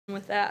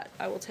With that,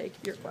 I will take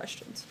your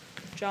questions.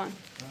 John.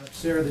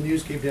 Sarah, the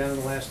news came down in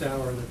the last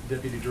hour that the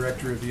Deputy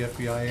Director of the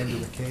FBI, Andrew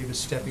McCabe, is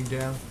stepping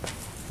down.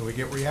 And we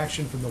get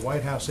reaction from the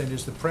White House, and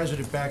is the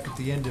President back at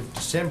the end of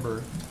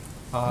December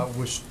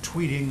was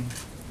tweeting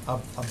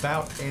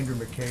about Andrew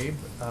McCabe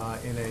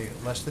in a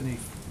less than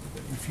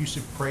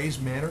effusive praise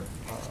manner.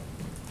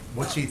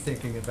 What's he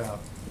thinking about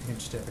him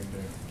stepping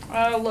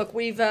down? Look,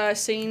 we've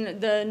seen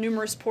the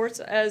numerous reports,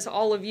 as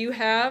all of you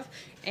have,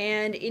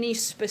 and any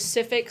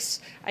specifics,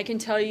 I can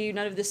tell you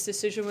none of this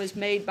decision was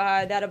made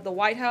by that of the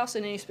White House,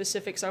 and any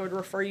specifics I would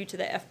refer you to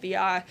the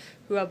FBI,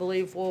 who I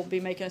believe will be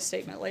making a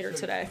statement later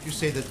today. You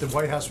say that the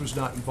White House was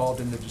not involved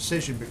in the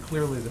decision, but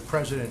clearly the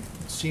President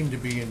seemed to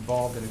be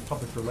involved in a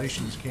public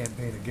relations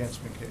campaign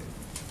against McCabe.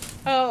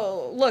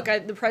 Oh, look,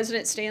 the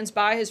President stands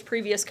by his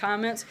previous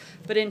comments,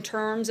 but in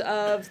terms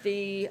of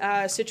the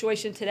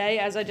situation today,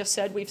 as I just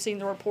said, we've seen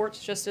the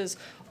reports just as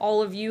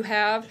all of you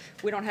have.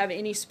 We don't have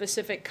any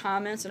specific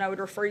comments, and I would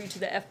refer you to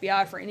the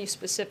FBI for any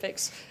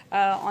specifics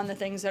on the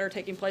things that are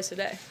taking place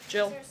today.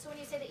 Jill? So when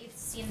you say that you've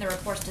seen the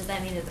reports, does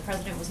that mean that the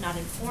President was not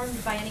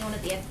informed by anyone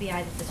at the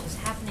FBI that this was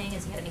happening?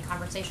 Has he had any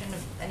conversation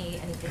of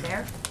anything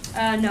there?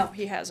 No,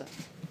 he hasn't.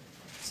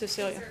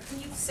 Cecilia. Sir,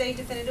 can you say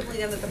definitively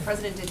then that the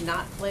President did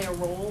not play a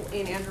role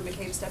in Andrew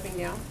McCabe stepping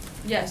down?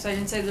 Yes, I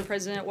didn't say the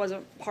President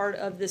wasn't part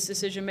of this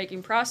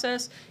decision-making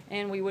process,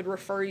 and we would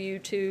refer you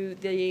to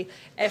the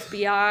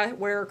FBI,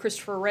 where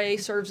Christopher Wray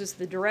serves as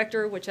the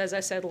director, which, as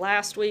I said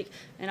last week,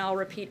 and I'll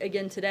repeat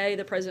again today,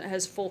 the President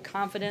has full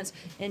confidence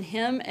in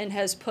him and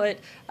has put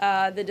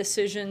the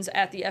decisions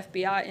at the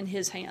FBI in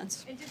his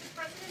hands. And did the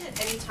President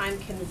at any time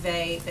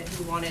convey that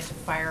he wanted to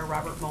fire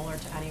Robert Mueller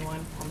to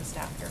anyone on the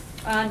staff here?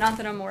 Not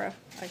that I'm aware of,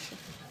 actually.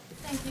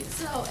 Thank you.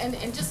 So,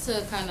 and just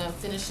to kind of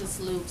finish this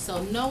loop,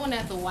 so no one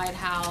at the White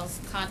House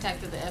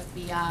contacted the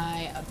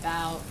FBI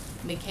about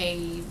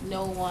McCabe.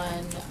 No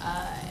one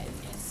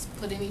has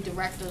put any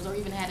directives or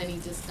even had any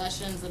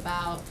discussions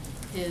about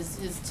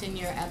his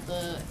tenure at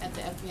the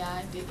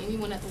FBI. Did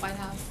anyone at the White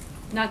House?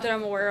 Not that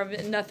I'm aware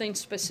of. Nothing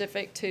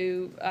specific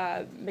to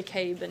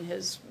McCabe and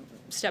his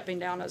stepping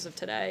down as of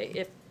today,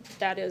 if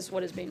that is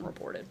what is being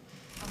reported.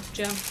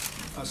 Jim?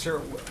 Sarah,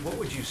 what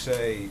would you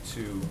say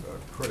to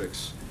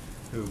critics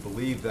who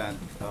believe that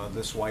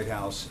this White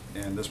House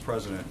and this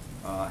President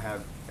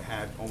have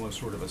had almost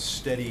sort of a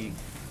steady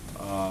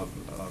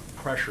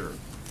pressure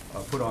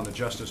put on the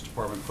Justice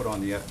Department, put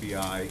on the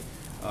FBI,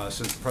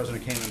 since the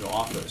President came into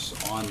office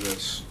on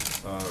this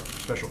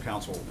special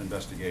counsel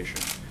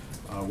investigation?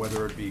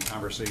 Whether it be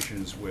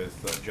conversations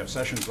with Jeff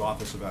Sessions'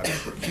 office about his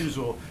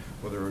recusal,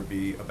 whether it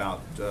be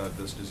about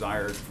this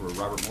desire for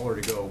Robert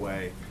Mueller to go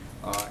away,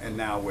 and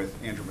now with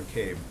Andrew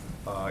McCabe.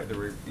 There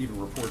were even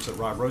reports that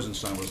Rod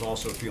Rosenstein was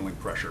also feeling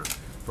pressure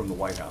from the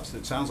White House.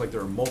 It sounds like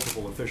there are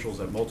multiple officials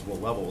at multiple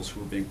levels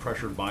who are being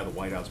pressured by the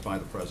White House, by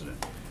the President.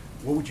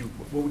 What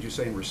would you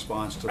say in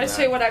response to that I'd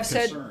say what I've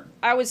concern? said.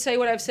 I would say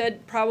what I've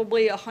said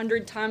probably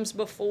 100 times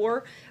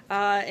before,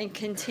 and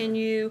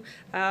continue.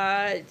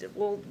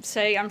 We'll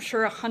say I'm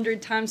sure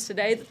 100 times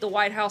today that the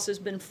White House has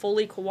been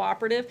fully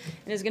cooperative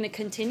and is going to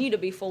continue to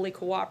be fully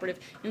cooperative.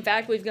 In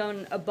fact, we've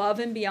gone above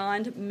and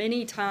beyond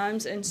many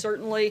times and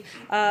certainly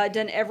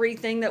done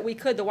everything that we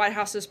could. The White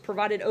House has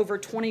provided over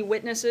 20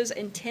 witnesses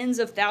and tens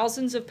of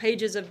thousands of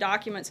pages of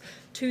documents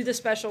to the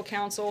special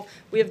counsel.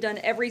 We have done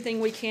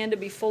everything we can to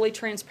be fully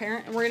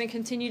transparent, and we're going to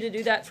continue to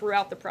do that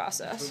throughout the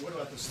process. But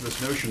what about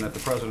this notion that the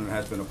President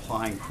has been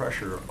applying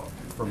pressure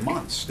for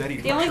months, steady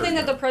pressure? The only thing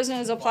that the President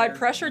has applied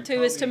pressure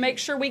to is to make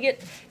sure we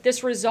get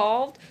this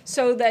resolved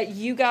so that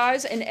you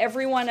guys and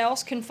everyone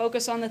else can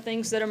focus on the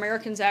things that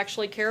Americans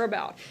actually care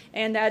about.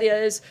 And that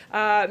is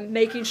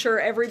making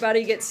sure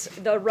everybody gets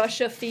the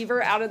Russia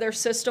fever out of their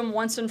system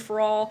once and for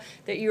all,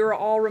 that you're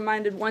all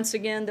reminded once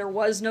again there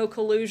was no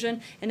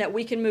collusion, and that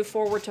we can move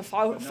forward to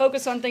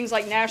focus on things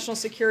like national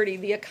security,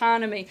 the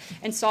economy,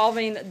 and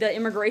solving the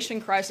immigration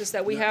crisis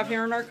that we have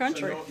here in our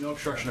country. So no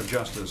obstruction of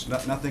justice,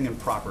 nothing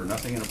improper,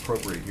 nothing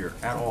inappropriate here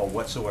at all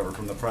whatsoever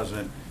from the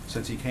President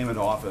since he came into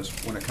office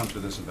when it comes to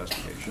this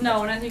investigation?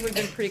 No, and I think we've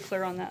been pretty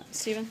clear on that.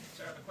 Stephen?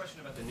 Sir, I have a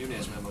question about the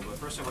Nunes memo, but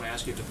first I want to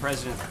ask you if the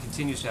President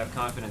continues to have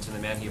confidence in the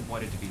man he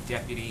appointed to be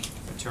Deputy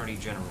Attorney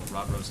General,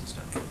 Rod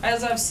Rosenstein.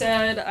 As I've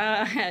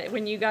said,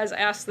 when you guys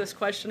ask this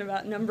question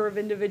about number of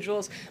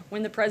individuals,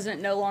 when the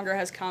President no longer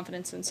has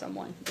confidence in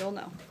someone, you'll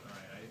know.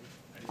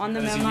 On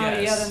the memo,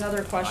 Yes. you had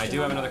another question. I do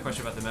have another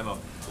question about the memo.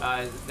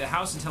 The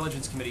House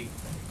Intelligence Committee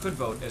could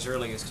vote as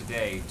early as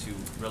today to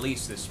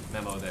release this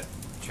memo that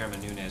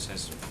Chairman Nunes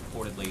has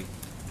reportedly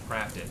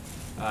crafted.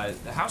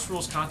 The House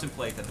rules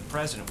contemplate that the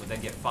President would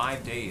then get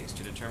 5 days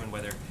to determine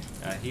whether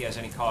he has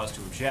any cause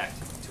to object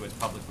to its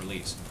public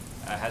release.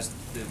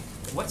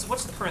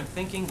 What's the current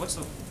thinking? What's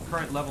the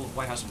current level of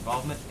White House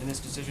involvement in this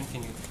decision?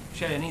 Can you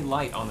shed any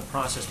light on the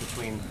process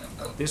between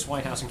this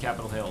White House and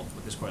Capitol Hill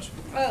with this question?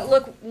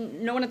 Look,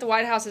 no one at the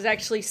White House has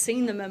actually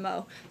seen the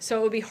memo, so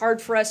it would be hard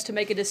for us to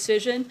make a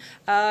decision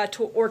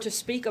or to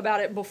speak about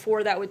it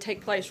before that would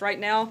take place. Right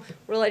now,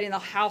 we're letting the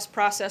House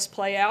process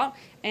play out,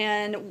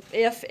 And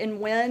if and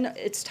when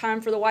it's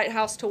time for the White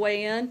House to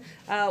weigh in,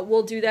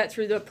 we'll do that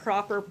through the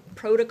proper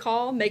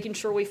protocol, making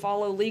sure we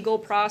follow legal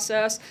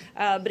process.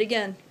 But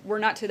again, we're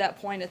not to that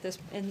point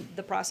in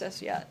the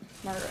process yet.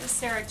 Margaret.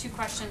 Sarah, 2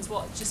 questions.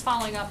 Well, just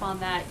following up on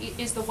that,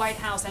 is the White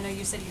House, I know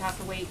you said you have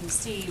to wait and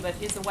see, but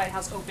is the White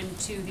House open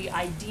to the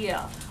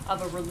idea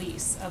of a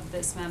release of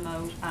this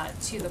memo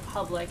to the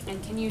public?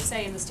 And can you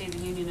say in the State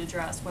of the Union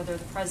address whether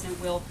the President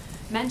will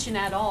mention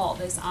at all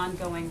this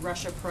ongoing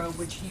Russia probe,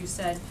 which you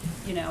said,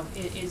 you know,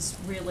 is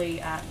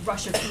really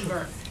Russia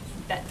fever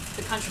that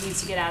the country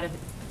needs to get out of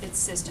its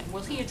system?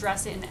 Will he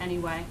address it in any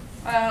way?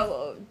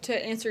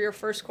 To answer your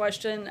first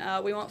question,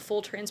 we want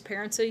full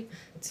transparency.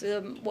 It's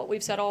what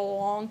we've said all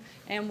along,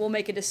 and we'll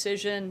make a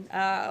decision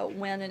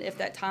when and if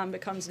that time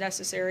becomes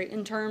necessary.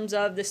 In terms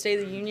of the State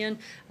of the Union,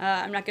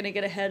 I'm not going to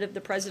get ahead of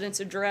the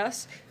President's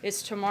address.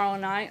 It's tomorrow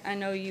night. I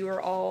know you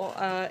are all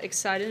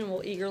excited and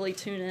will eagerly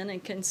tune in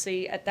and can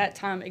see at that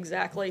time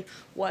exactly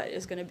what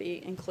is going to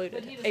be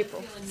included. But he doesn't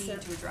April. feel a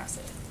need to address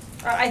it.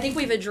 I think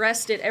we've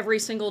addressed it every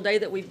single day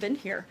that we've been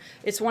here.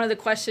 It's one of the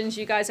questions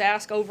you guys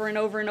ask over and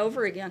over and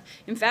over again.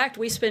 In fact,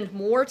 we spend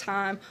more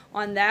time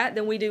on that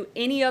than we do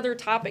any other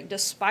topic,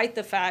 despite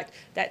the fact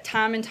that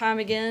time and time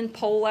again,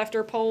 poll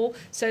after poll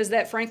says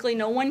that, frankly,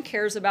 no one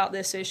cares about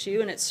this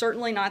issue, and it's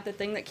certainly not the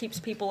thing that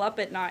keeps people up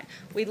at night.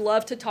 We'd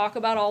love to talk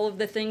about all of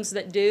the things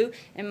that do,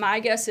 and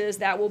my guess is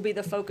that will be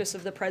the focus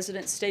of the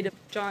President's State of...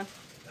 John?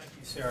 Thank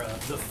you, Sarah.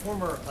 The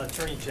former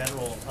Attorney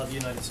General of the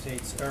United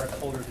States, Eric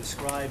Holder,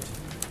 described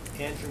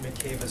Andrew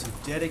McCabe as a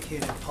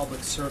dedicated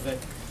public servant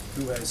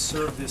who has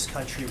served this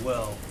country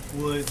well.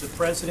 Would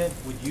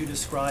you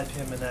describe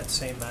him in that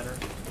same manner?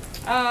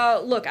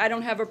 Look, I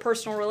don't have a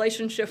personal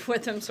relationship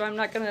with him, so I'm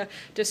not going to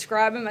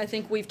describe him. I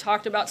think we've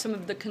talked about some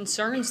of the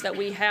concerns that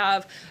we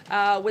have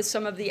with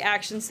some of the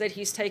actions that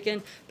he's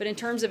taken. But in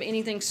terms of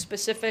anything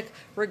specific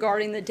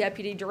regarding the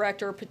deputy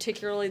director,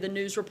 particularly the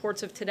news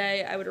reports of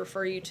today, I would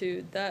refer you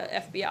to the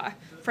FBI.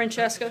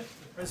 Francesca?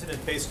 The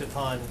President, based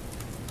upon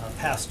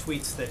past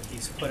tweets that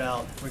he's put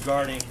out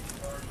regarding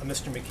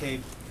Mr. McCabe,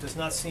 does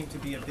not seem to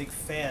be a big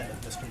fan of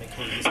Mr.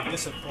 McCabe. Is he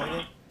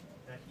disappointed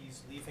that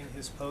he's leaving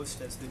his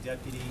post as the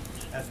Deputy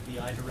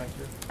FBI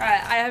Director?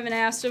 I haven't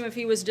asked him if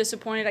he was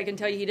disappointed. I can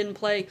tell you he didn't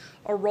play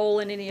a role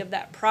in any of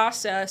that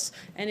process,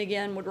 and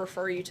again, would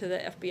refer you to the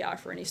FBI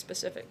for any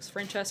specifics.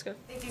 Francesca?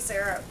 Thank you,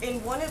 Sarah.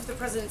 In one of the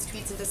President's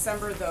tweets in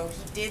December, though,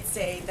 he did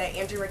say that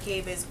Andrew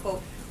McCabe is,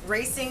 quote,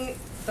 racing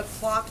the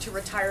clock to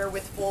retire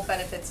with full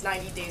benefits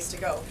 90 days to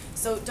go.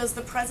 So does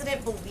the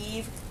President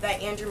believe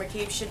that Andrew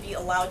McCabe should be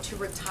allowed to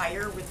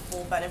retire with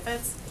full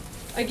benefits?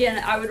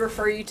 Again, I would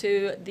refer you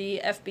to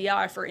the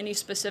FBI for any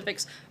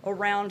specifics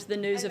around the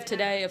news of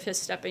today of his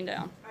stepping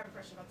down. I have a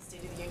question about the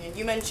State of the Union.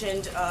 You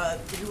mentioned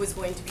who was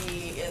going to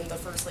be in the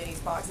First Lady's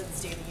box at the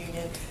State of the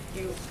Union.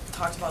 You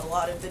talked about a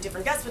lot of the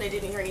different guests, but I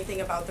didn't hear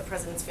anything about the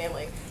President's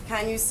family.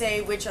 Can you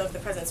say which of the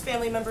President's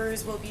family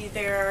members will be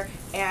there?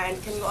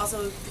 And can you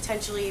also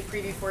potentially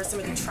preview for some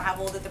of the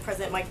travel that the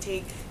President might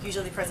take?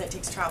 Usually the President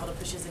takes travel to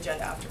push his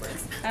agenda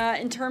afterwards.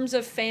 In terms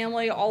of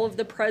family, all of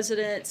the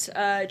President's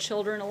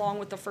children, along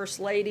with the First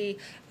Lady,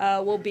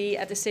 will be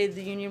at the State of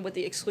the Union with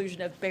the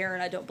exclusion of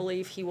Barron. I don't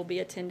believe he will be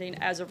attending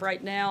as of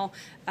right now.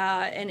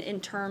 And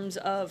in terms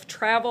of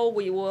travel,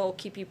 we will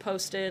keep you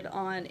posted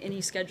on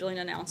any scheduling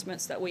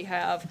announcements that we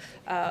have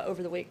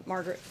over the week.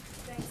 Margaret.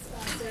 Thanks,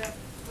 Sarah.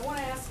 I want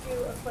to ask you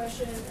a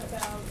question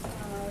about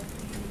the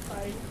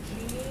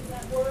 5G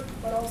network,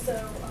 but also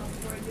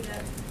before I do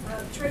that,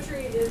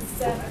 Treasury is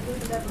set, I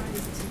believe the deadline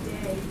is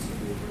today, to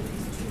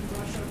release 2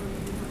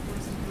 Russia-related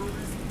reports to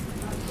Congress.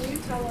 Can you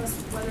tell us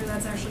whether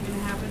that's actually going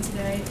to happen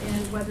today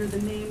and whether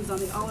the names on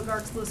the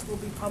oligarchs list will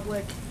be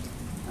public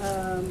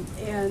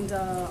and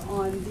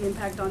on the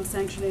impact on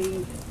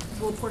sanctioning?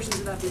 Will portions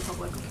of that be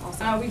public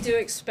also? We do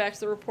expect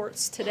the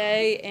reports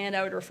today, and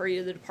I would refer you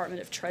to the Department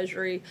of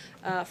Treasury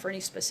for any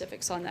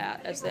specifics on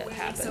that as that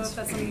happens. So if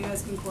that's something you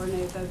guys can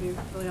coordinate, that would be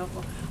really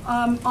helpful.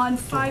 On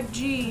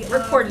 5G...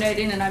 We're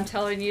coordinating, and I'm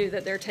telling you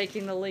that they're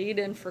taking the lead,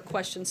 and for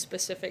questions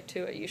specific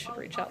to it, you should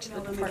reach out to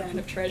the Department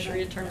of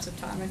Treasury in terms of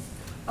timing.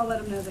 I'll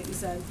let them know that you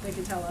said they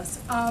can tell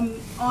us. On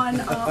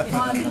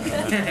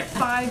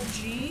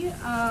 5G,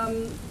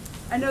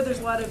 I know there's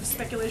a lot of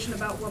speculation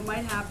about what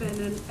might happen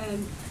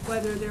and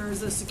whether there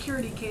is a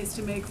security case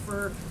to make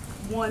for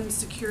one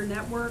secure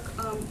network,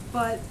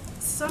 but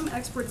some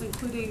experts,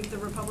 including the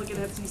Republican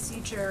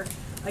FCC chair,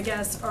 I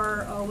guess,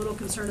 are a little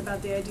concerned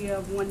about the idea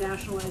of one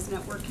nationalized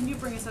network. Can you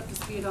bring us up to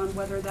speed on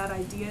whether that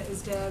idea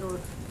is dead or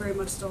very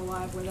much still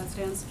alive, where that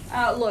stands?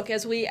 Look,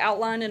 as we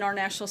outlined in our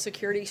national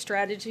security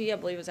strategy, I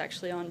believe it was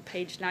actually on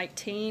page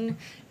 19,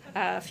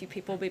 A few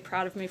people will be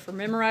proud of me for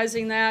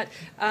memorizing that.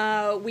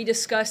 We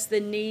discussed the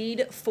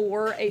need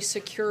for a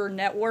secure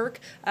network.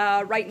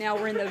 Right now,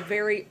 we're in the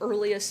very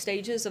earliest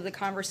stages of the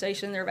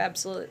conversation. There are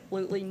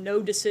absolutely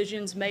no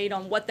decisions made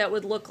on what that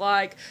would look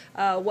like,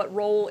 what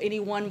role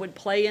anyone would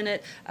play in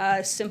it,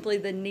 simply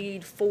the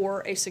need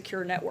for a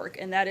secure network.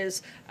 And that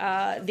is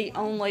the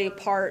only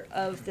part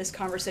of this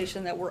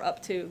conversation that we're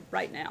up to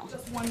right now.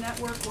 Just one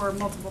network or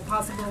multiple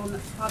possible?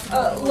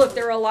 Look,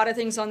 there are a lot of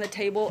things on the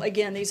table.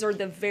 Again, these are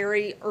the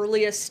very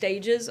earliest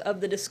stages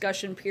of the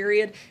discussion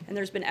period, and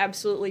there's been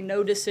absolutely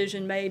no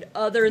decision made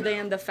other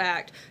than the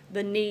fact,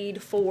 the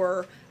need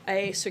for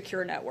a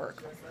secure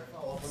network.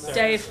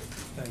 Dave?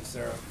 Thanks,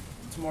 Sarah.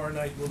 Tomorrow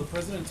night, will the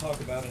president talk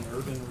about an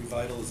urban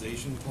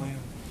revitalization plan?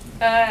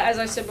 As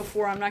I said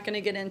before, I'm not going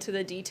to get into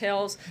the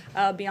details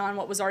beyond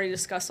what was already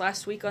discussed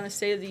last week on the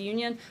State of the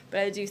Union, but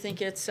I do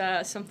think it's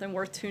something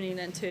worth tuning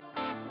into.